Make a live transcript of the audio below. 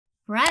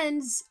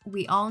Friends,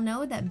 we all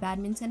know that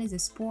badminton is a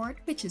sport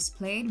which is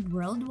played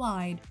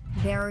worldwide.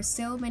 There are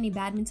so many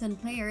badminton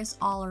players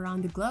all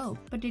around the globe,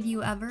 but did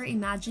you ever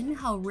imagine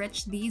how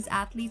rich these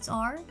athletes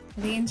are?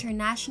 The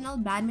international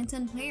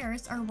badminton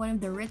players are one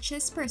of the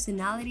richest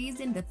personalities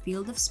in the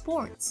field of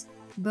sports.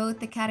 Both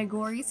the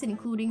categories,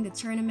 including the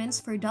tournaments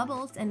for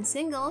doubles and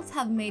singles,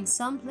 have made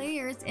some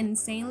players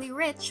insanely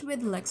rich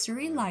with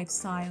luxury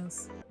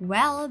lifestyles.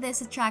 Well, this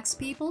attracts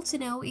people to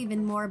know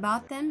even more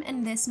about them,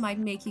 and this might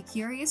make you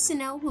curious to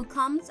know who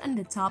comes on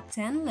the top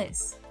 10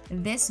 list.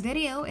 This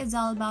video is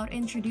all about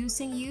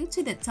introducing you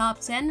to the top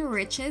 10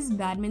 richest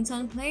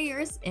badminton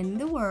players in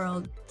the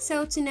world.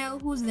 So to know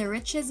who's the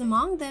richest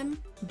among them,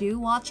 do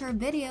watch our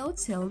video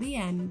till the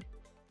end.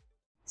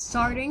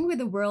 Starting with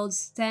the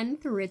world's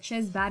 10th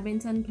richest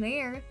badminton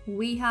player,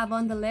 we have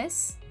on the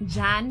list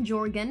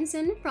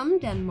Ø.Jørgensen from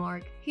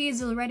Denmark. He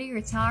is already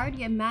retired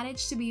yet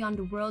managed to be on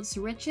the world's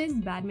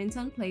richest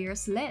badminton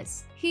players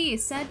list. He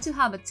is said to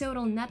have a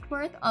total net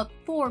worth of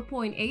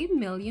 $4.8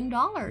 million.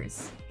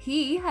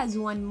 He has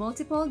won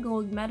multiple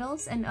gold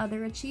medals and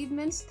other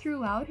achievements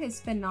throughout his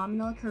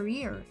phenomenal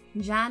career.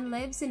 Jan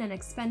lives in an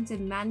expensive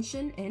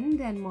mansion in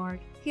Denmark.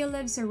 He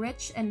lives a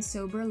rich and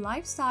sober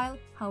lifestyle,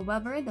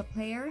 however, the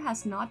player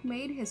has not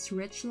made his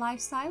rich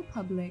lifestyle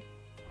public.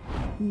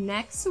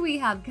 Next, we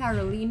have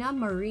Carolina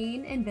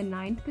Marin in the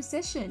 9th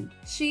position.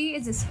 She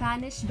is a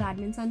Spanish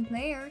badminton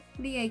player.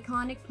 The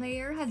iconic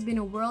player has been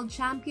a world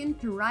champion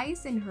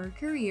thrice in her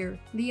career.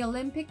 The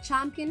Olympic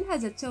champion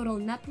has a total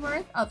net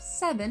worth of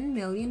 $7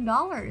 million.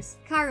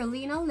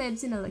 Carolina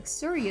lives in a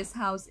luxurious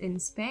house in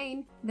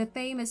Spain. The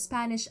famous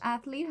Spanish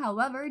athlete,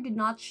 however, did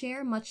not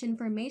share much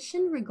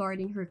information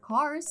regarding her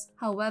cars.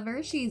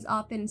 However, she is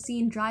often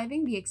seen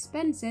driving the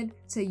expensive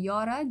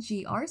Toyota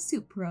GR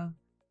Supra.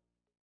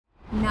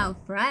 Now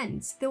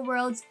friends, the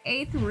world's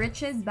 8th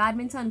richest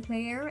badminton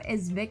player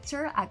is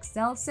Victor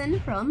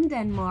Axelsen from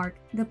Denmark.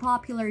 The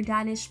popular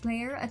Danish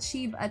player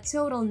achieved a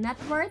total net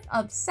worth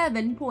of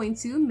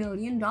 $7.2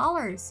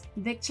 million.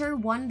 Victor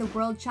won the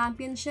World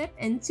Championship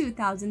in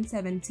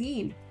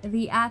 2017.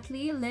 The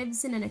athlete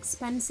lives in an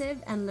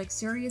expensive and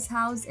luxurious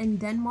house in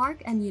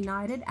Denmark and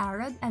United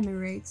Arab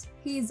Emirates.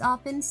 He is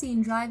often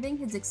seen driving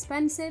his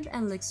expensive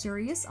and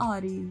luxurious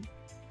Audi.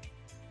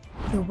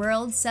 The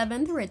world's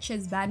 7th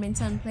richest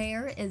badminton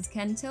player is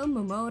Kento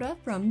Momota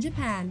from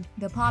Japan.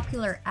 The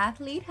popular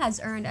athlete has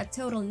earned a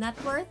total net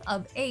worth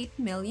of $8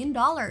 million.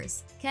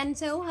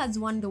 Kento has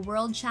won the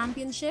World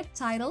Championship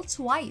title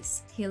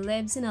twice. He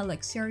lives in a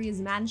luxurious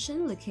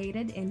mansion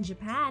located in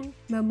Japan.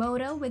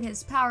 Momota, with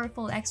his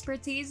powerful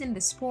expertise in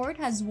the sport,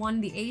 has won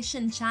the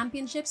Asian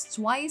Championships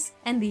twice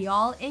and the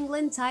All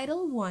England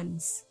title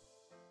once.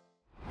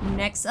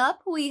 Next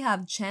up, we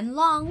have Chen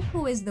Long,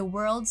 who is the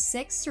world's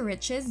 6th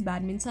richest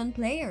badminton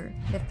player.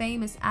 The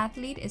famous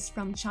athlete is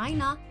from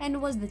China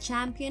and was the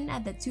champion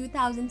at the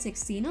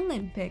 2016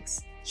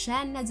 Olympics.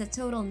 Chen has a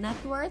total net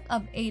worth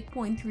of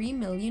 $8.3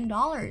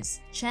 million.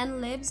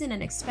 Chen lives in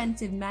an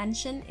expensive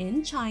mansion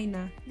in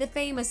China. The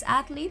famous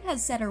athlete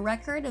has set a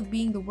record of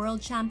being the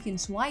world champion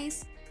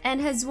twice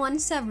and has won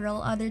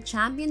several other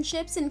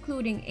championships,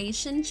 including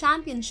Asian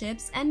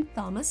Championships and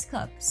Thomas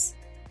Cups.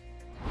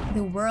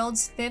 The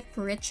world's 5th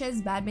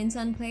richest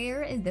badminton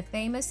player is the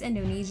famous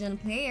Indonesian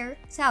player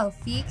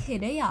Taufik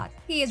Hidayat.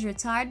 He is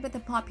retired, but the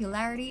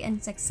popularity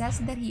and success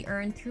that he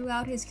earned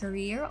throughout his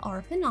career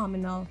are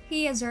phenomenal.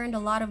 He has earned a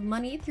lot of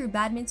money through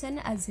badminton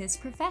as his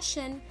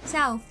profession.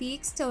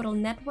 Taufik's total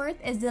net worth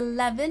is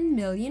 $11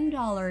 million.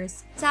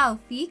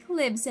 Taufik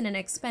lives in an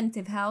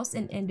expensive house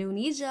in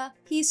Indonesia.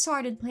 He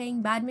started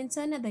playing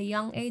badminton at the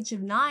young age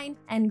of 9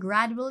 and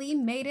gradually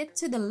made it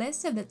to the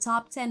list of the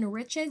top 10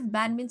 richest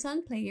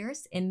badminton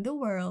players in the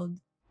world.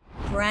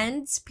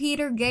 Friends,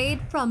 Peter Gade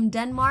from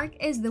Denmark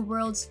is the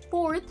world's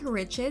 4th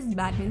richest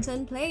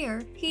badminton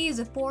player. He is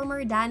a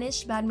former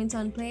Danish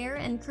badminton player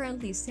and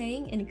currently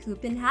staying in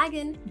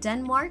Copenhagen,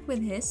 Denmark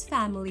with his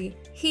family.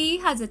 He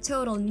has a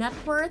total net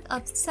worth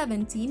of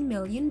 $17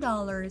 million.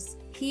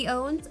 He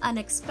owns an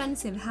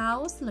expensive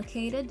house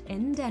located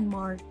in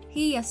Denmark.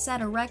 He has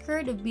set a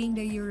record of being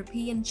the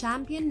European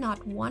champion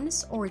not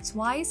once or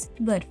twice,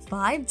 but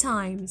 5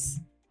 times.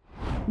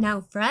 Now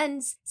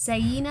friends,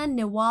 Saina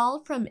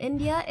Nehwal from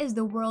India is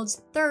the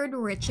world's 3rd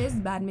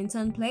richest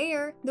badminton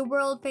player. The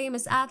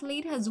world-famous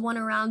athlete has won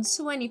around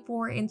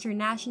 24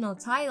 international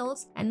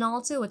titles and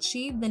also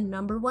achieved the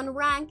 #1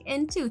 rank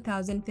in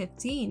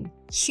 2015.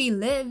 She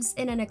lives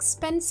in an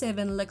expensive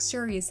and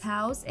luxurious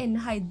house in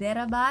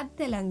Hyderabad,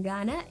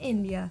 Telangana,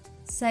 India.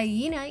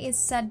 Saina is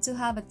said to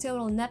have a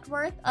total net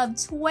worth of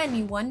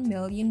 $21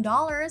 million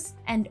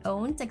and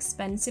owns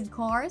expensive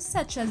cars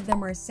such as the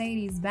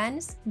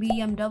Mercedes-Benz,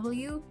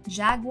 BMW,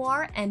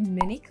 Jaguar, and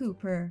Mini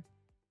Cooper.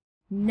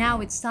 Now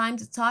it's time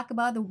to talk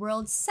about the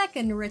world's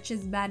 2nd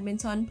richest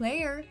badminton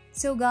player.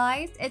 So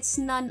guys, it's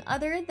none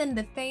other than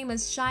the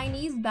famous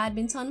Chinese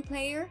badminton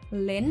player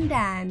Lin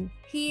Dan.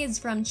 He is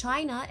from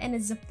China and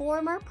is a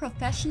former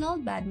professional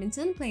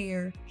badminton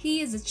player. He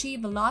has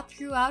achieved a lot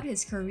throughout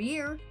his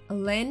career.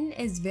 Lin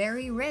is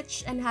very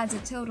rich and has a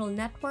total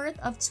net worth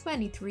of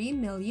 $23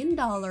 million.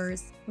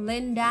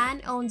 Lin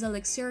Dan owns a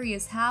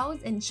luxurious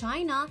house in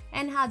China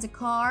and has a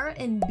car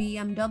in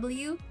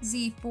BMW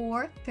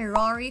Z4,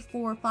 Ferrari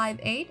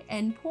 458,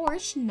 and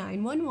Porsche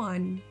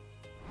 911.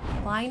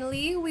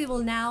 Finally, we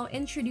will now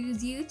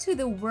introduce you to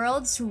the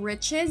world's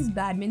richest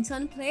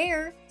badminton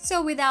player.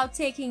 So without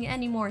taking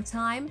any more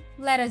time,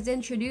 let us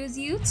introduce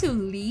you to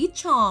Lee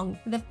Chong,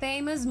 the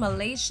famous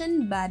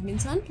Malaysian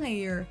badminton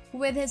player.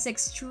 With his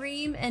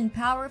extreme and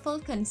powerful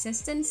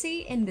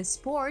consistency in the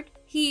sport,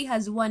 he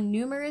has won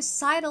numerous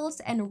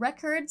titles and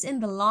records in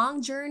the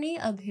long journey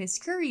of his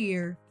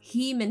career.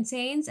 He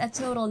maintains a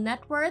total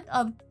net worth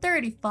of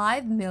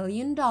 $35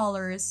 million.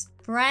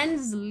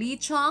 Friends, Lee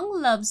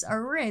Chong loves a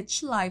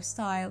rich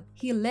lifestyle.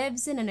 He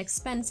lives in an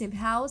expensive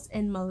house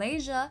in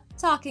Malaysia.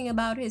 Talking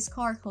about his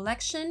car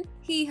collection,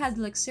 he has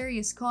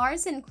luxurious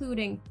cars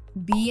including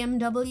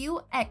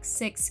BMW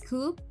X6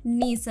 Coupe,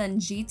 Nissan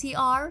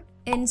GT-R,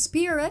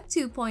 Inspira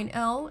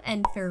 2.0,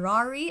 and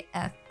Ferrari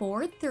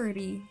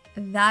F430.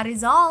 That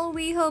is all.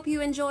 We hope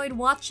you enjoyed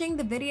watching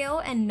the video,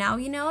 and now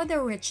you know the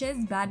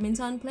richest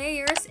badminton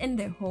players in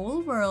the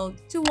whole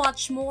world. To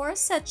watch more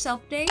such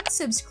updates,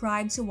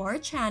 subscribe to our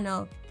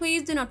channel.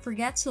 Please do not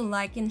forget to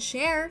like and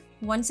share.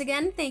 Once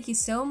again, thank you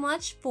so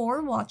much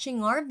for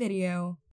watching our video.